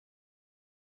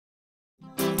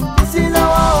This is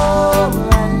our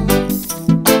homeland.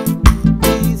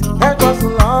 Please help us,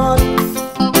 Lord.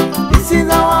 This is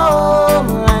our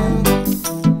homeland.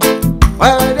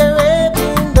 While they're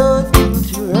raping those little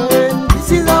children,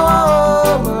 this is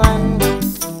our homeland.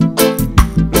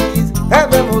 Please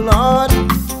help them, oh Lord.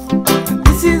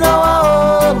 This is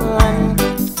our homeland.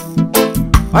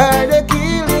 While they're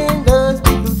killing those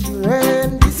little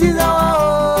children, this is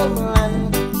our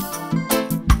homeland.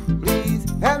 Please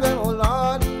help them, oh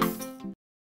Lord.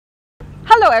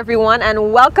 Hello everyone,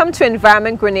 and welcome to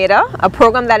EnvironmentGrenada, a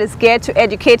program that is geared to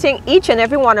educating each and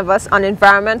every one of us on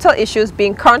environmental issues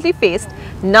being currently faced,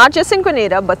 not just in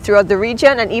Grenada, but throughout the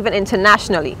region and even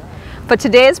internationally. For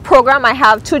today's program, I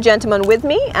have two gentlemen with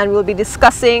me, and we'll be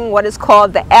discussing what is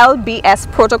called the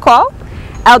LBS Protocol.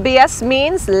 LBS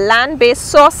means land-based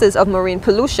sources of marine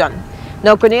pollution.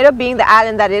 Now, Grenada being the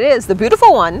island that it is, the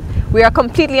beautiful one, we are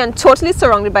completely and totally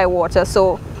surrounded by water,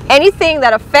 so anything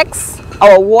that affects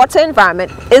our water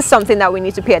environment is something that we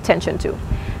need to pay attention to.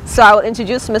 So I will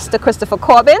introduce Mr. Christopher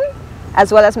Corbin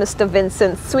as well as Mr.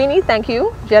 Vincent Sweeney. Thank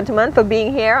you, gentlemen, for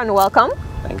being here, and welcome.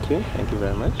 Thank you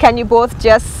very much. Can you both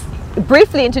just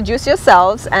briefly introduce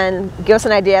yourselves and give us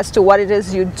an idea as to what it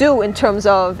is you do in terms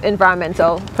of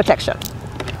environmental protection?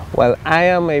 Well, I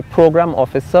am a program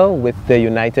officer with the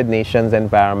United Nations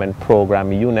Environment Program,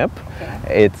 UNEP.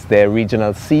 Okay. It's their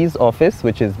Regional Seas office,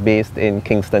 which is based in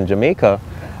Kingston, Jamaica.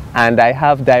 And I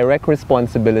have direct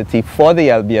responsibility for the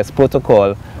LBS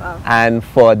Protocol. Wow. And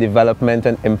for development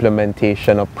and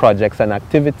implementation of projects and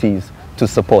activities to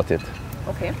support it.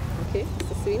 Okay. Okay.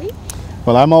 Mr. Sweeney?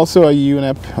 Well, I'm also a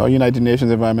UNEP, or United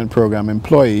Nations Environment Program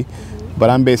employee, but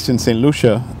I'm based in St.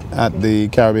 Lucia at the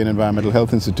Caribbean Environmental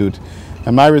Health Institute.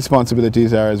 And my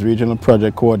responsibilities are as regional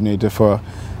project coordinator for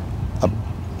a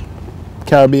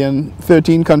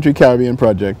 13-country Caribbean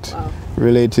project. Wow.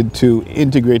 Related to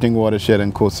integrating watershed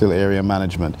and coastal area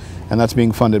management, and that's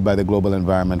being funded by the Global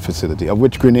Environment Facility, of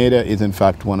which Grenada is in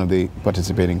fact one of the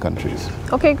participating countries.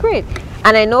 Okay, great.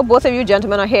 And I know both of you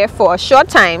gentlemen are here for a short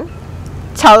time.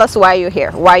 Tell us why you're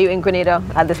here. Why are you in Grenada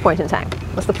at this point in time?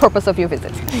 What's the purpose of your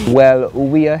visit? Well,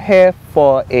 we are here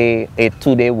for a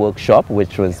two-day workshop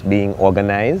which was being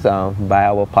organized by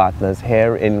our partners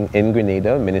here in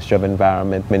Grenada, Ministry of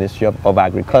Environment, Ministry of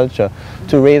Agriculture,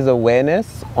 to raise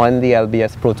awareness on the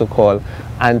LBS Protocol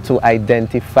and to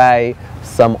identify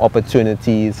some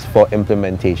opportunities for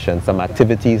implementation, some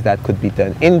activities that could be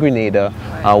done in Grenada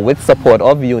with support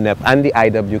of UNEP and the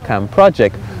IWCAM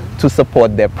project to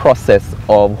support their process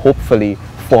of hopefully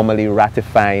formally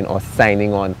ratifying or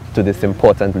signing on to this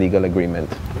important legal agreement.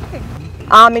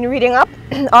 In reading up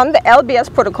on the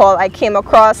LBS Protocol, I came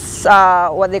across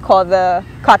what they call the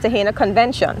Cartagena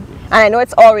Convention, and I know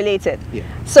it's all related. Yeah.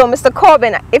 So Mr.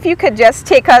 Corbin, if you could just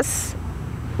take us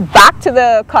back to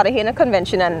the Cartagena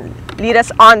Convention and lead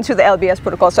us on to the LBS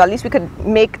Protocol, so at least we could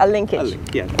make a linkage.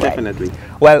 Yeah, definitely.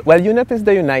 Right. Well, UNEP is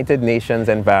the United Nations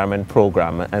Environment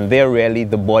Program, and they're really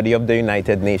the body of the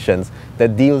United Nations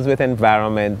that deals with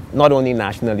environment not only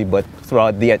nationally but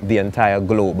throughout the entire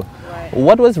globe. Right.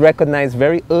 What was recognized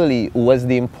very early was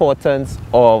the importance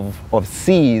of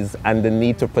seas and the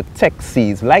need to protect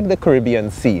seas, like the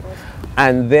Caribbean Sea.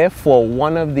 And therefore,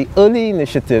 one of the early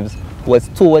initiatives was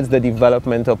towards the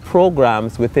development of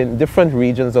programs within different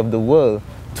regions of the world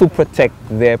to protect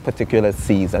their particular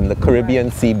seas, and the Caribbean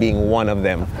Sea being one of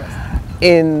them.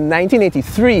 In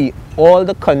 1983, all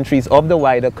the countries of the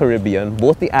wider Caribbean,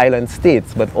 both the island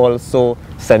states, but also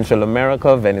Central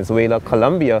America, Venezuela,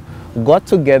 Colombia, got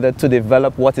together to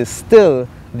develop what is still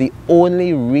the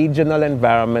only regional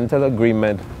environmental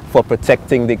agreement for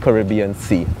protecting the Caribbean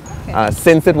Sea.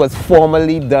 Since it was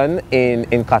formally done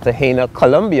in Cartagena,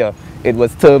 Colombia, it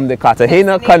was termed the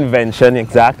Cartagena Convention,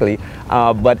 exactly.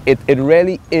 But it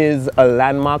really is a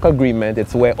landmark agreement.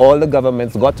 It's where all the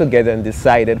governments got together and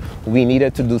decided we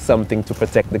needed to do something to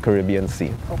protect the Caribbean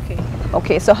Sea. Okay.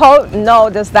 Okay, so how now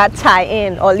does that tie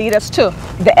in or lead us to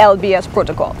the LBS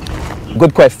Protocol?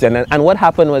 Good question. And what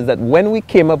happened was that when we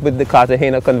came up with the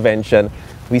Cartagena Convention,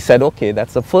 we said, okay,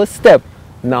 that's the first step.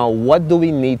 Now, what do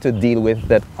we need to deal with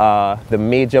that are the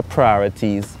major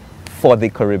priorities for the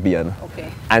Caribbean?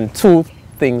 Okay. And two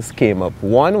things came up.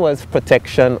 One was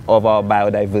protection of our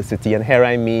biodiversity, and here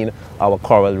I mean our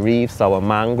coral reefs, our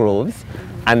mangroves.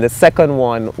 And the second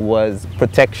one was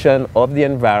protection of the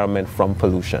environment from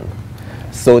pollution.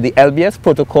 So the LBS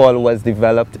Protocol was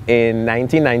developed in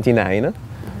 1999.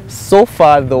 So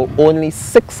far, though, only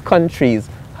 6 countries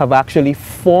have actually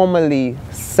formally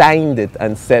signed it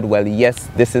and said, well, yes,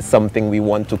 this is something we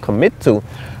want to commit to.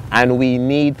 And we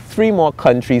need 3 more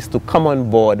countries to come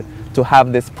on board to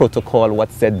have this protocol,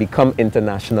 what's said, become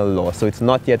international law. So it's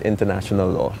not yet international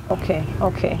law. Okay,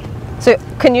 okay. So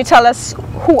can you tell us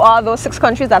who are those 6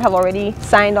 countries that have already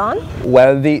signed on?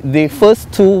 Well, the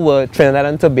first 2 were Trinidad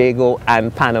and Tobago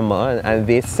and Panama, and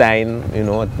they signed, you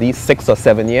know, at least 6 or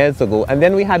 7 years ago. And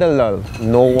then we had a lull.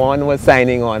 No one was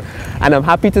signing on. And I'm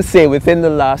happy to say within the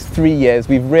last 3 years,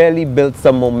 we've really built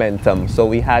some momentum. So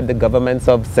we had the governments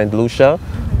of St. Lucia,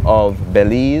 of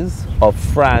Belize, of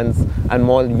France, and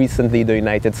more recently the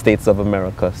United States of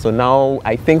America. So now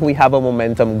I think we have a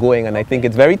momentum going, and I think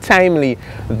it's very timely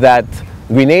that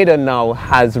Grenada now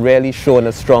has really shown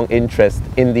a strong interest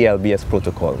in the LBS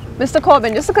Protocol. Mr.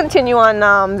 Corbin, just to continue on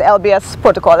the LBS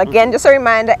Protocol, again, just a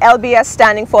reminder, LBS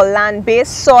standing for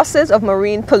Land-Based Sources of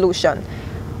Marine Pollution.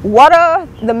 What are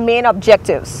the main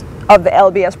objectives of the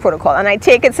LBS Protocol? And I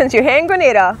take it, since you're here in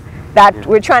Grenada, that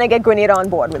we're trying to get Grenada on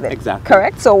board with it. Exactly.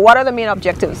 Correct? So what are the main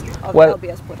objectives of the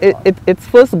LBS Protocol? It's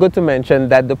first good to mention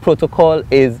that the protocol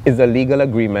is a legal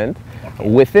agreement. Okay.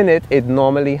 Within it, it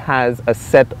normally has a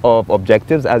set of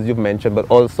objectives, as you've mentioned, but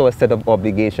also a set of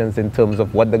obligations in terms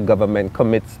of what the government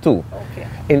commits to. Okay.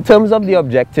 In terms of the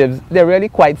objectives, they're really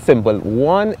quite simple.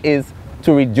 One is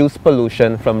to reduce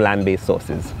pollution from land-based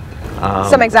sources.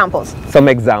 Some examples. Some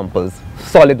examples.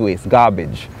 Solid waste,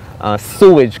 garbage.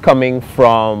 Sewage coming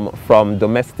from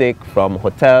domestic, from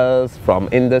hotels, from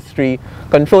industry,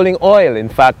 controlling oil. In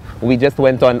fact, we just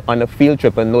went on a field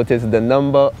trip and noticed the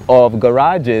number of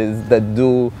garages that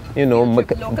do, you know,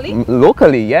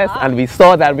 locally, yes. And we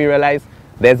saw that, we realized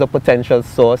there's a potential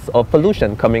source of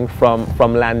pollution coming from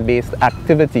land-based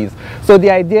activities. So the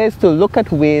idea is to look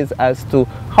at ways as to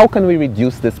how can we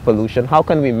reduce this pollution, how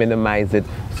can we minimize it,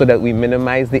 so that we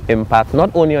minimize the impact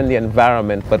not only on the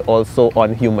environment but also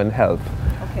on human health.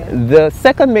 Okay. The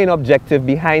second main objective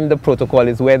behind the protocol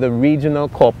is where the regional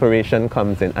cooperation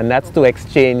comes in, and that's to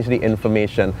exchange the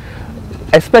information.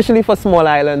 Especially for small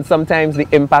islands, sometimes the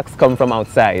impacts come from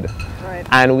outside. Right.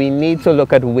 And we need to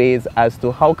look at ways as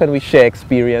to how can we share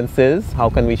experiences, how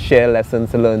can we share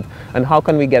lessons learned, and how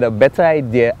can we get a better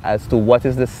idea as to what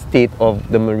is the state of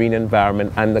the marine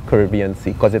environment and the Caribbean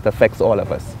Sea, because it affects all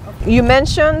of us. You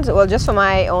mentioned, well, just for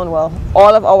my own, well,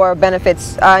 all of our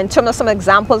benefits, in terms of some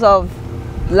examples of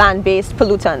land-based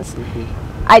pollutants.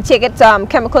 I take it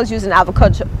chemicals used in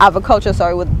agriculture,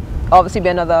 would obviously be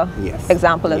another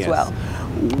example as well.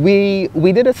 We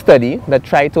did a study that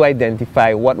tried to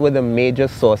identify what were the major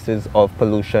sources of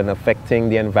pollution affecting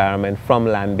the environment from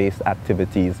land-based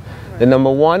activities. Right. The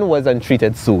number one was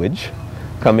untreated sewage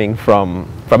coming from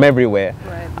everywhere.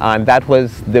 Right. And that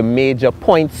was the major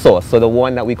point source, so the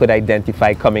one that we could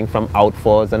identify coming from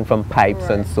outfalls and from pipes.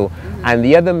 Right. And so. And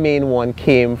the other main one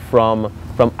came from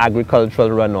agricultural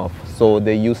runoff. So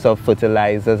the use of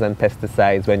fertilizers and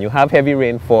pesticides. When you have heavy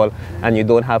rainfall and you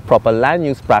don't have proper land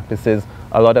use practices,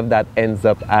 a lot of that ends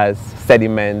up as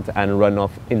sediment and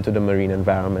runoff into the marine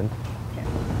environment.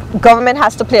 Government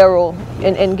has to play a role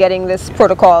in getting this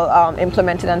protocol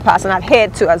implemented and passed and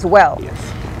adhered to as well.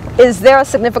 Yes. Is there a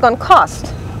significant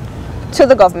cost to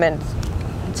the government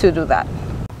to do that?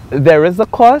 There is a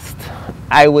cost.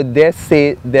 I would dare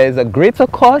say there's a greater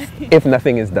cost if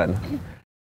nothing is done.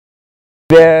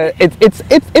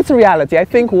 It's reality. I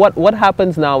think what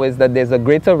happens now is that there's a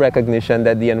greater recognition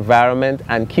that the environment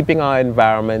and keeping our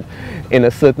environment in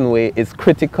a certain way is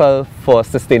critical for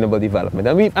sustainable development.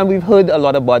 And we've heard a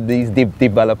lot about these deep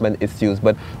development issues,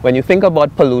 but when you think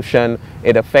about pollution,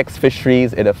 it affects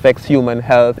fisheries, it affects human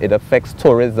health, it affects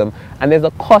tourism, and there's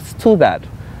a cost to that.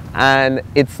 And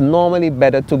it's normally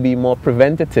better to be more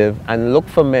preventative and look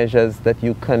for measures that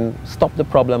you can stop the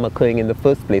problem occurring in the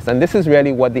first place. And this is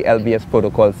really what the LBS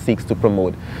Protocol seeks to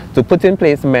promote, to put in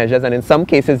place measures, and in some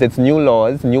cases it's new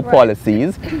laws, new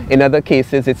policies. In other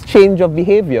cases it's change of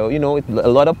behavior, you know, a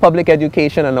lot of public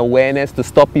education and awareness to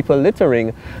stop people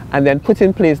littering, and then put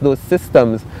in place those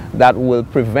systems that will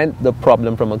prevent the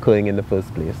problem from occurring in the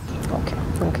first place. Okay,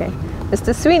 okay.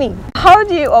 Mr. Sweeney, how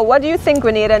do you, or what do you think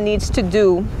Grenada needs to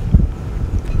do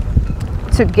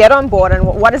to get on board, and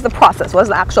what is the process? What is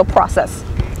the actual process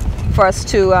for us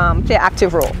to play an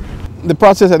active role? The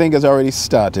process, I think, has already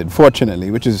started,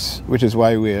 fortunately, which is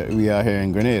why we are here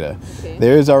in Grenada. Okay.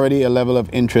 There is already a level of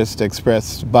interest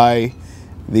expressed by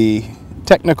the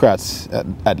technocrats,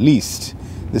 at least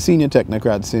the senior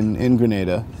technocrats in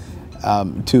Grenada,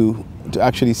 to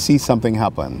actually see something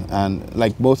happen. And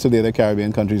like most of the other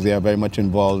Caribbean countries, they are very much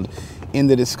involved in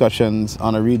the discussions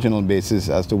on a regional basis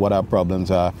as to what our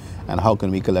problems are and how can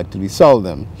we collectively solve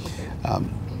them.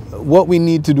 What we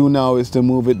need to do now is to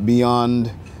move it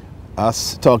beyond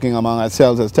us talking among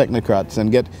ourselves as technocrats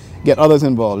and get others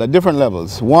involved at different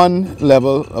levels. One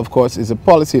level, of course, is a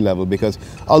policy level, because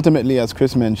ultimately, as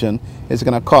Chris mentioned, it's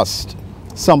going to cost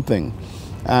something.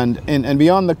 And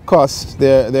beyond the cost,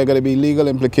 there are going to be legal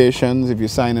implications. If you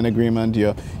sign an agreement,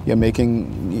 you're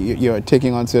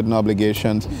taking on certain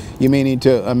obligations. You may need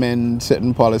to amend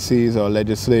certain policies or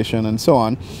legislation and so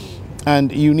on.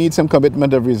 And you need some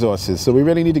commitment of resources. So we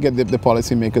really need to get the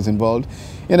policymakers involved.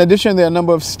 In addition, there are a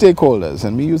number of stakeholders,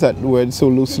 and we use that word so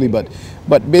loosely, but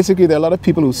basically there are a lot of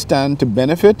people who stand to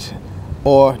benefit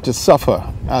or to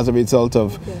suffer as a result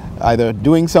of either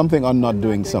doing something or not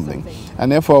doing something.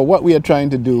 And therefore, what we are trying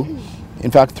to do,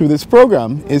 in fact, through this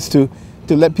program, is to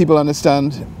let people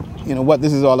understand, what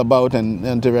this is all about,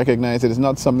 and to recognize that it's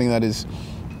not something that is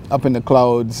up in the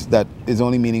clouds, that is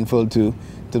only meaningful to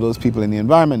those people in the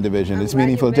environment division. It's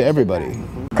meaningful to everybody.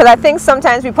 Because I think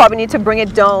sometimes we probably need to bring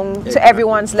it down to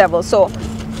everyone's level. So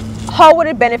how would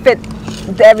it benefit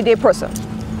the everyday person?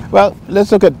 Well,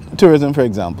 let's look at tourism, for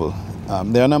example.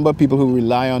 There are a number of people who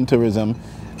rely on tourism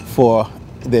for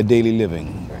their daily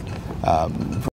living.